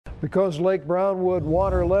Because Lake Brownwood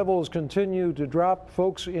water levels continue to drop,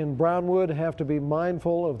 folks in Brownwood have to be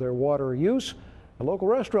mindful of their water use. A local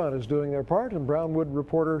restaurant is doing their part, and Brownwood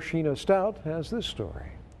reporter Sheena Stout has this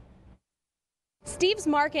story. Steve's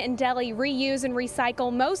Market and Deli reuse and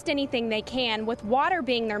recycle most anything they can, with water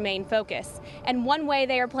being their main focus. And one way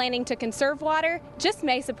they are planning to conserve water just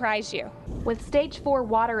may surprise you. With Stage 4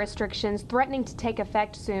 water restrictions threatening to take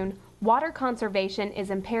effect soon, water conservation is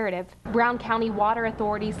imperative. Brown County Water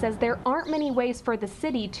Authority says there aren't many ways for the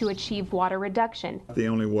city to achieve water reduction. The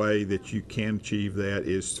only way that you can achieve that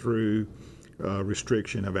is through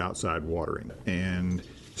restriction of outside watering. And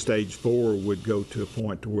Stage 4 would go to a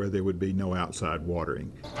point to where there would be no outside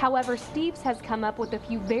watering. However, Steve's has come up with a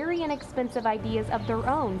few very inexpensive ideas of their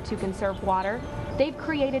own to conserve water. They've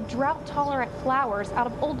created drought-tolerant flowers out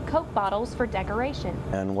of old Coke bottles for decoration.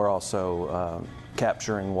 And we're also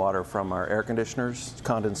capturing water from our air conditioners,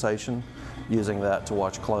 condensation, using that to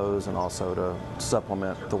wash clothes and also to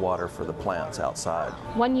supplement the water for the plants outside.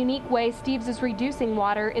 One unique way Steve's is reducing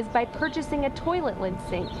water is by purchasing a toilet lid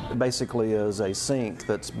sink. It basically is a sink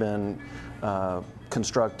that's been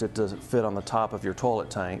constructed to fit on the top of your toilet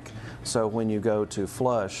tank. So when you go to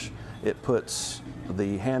flush, it puts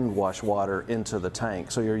the hand wash water into the tank.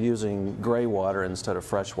 So you're using gray water instead of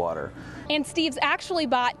fresh water. And Steve's actually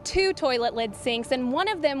bought 2 toilet lid sinks, and one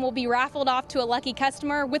of them will be raffled off to a lucky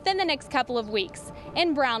customer within the next couple of weeks.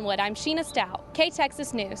 In Brownwood, I'm Sheena Stout,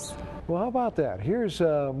 K-Texas News. Well, how about that? Here's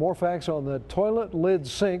more facts on the toilet lid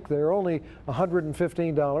sink. They're only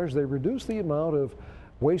 $115. They reduce the amount of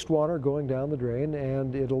wastewater going down the drain,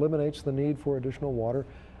 and it eliminates the need for additional water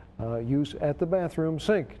use at the bathroom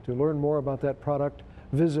sink. To learn more about that product,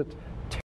 visit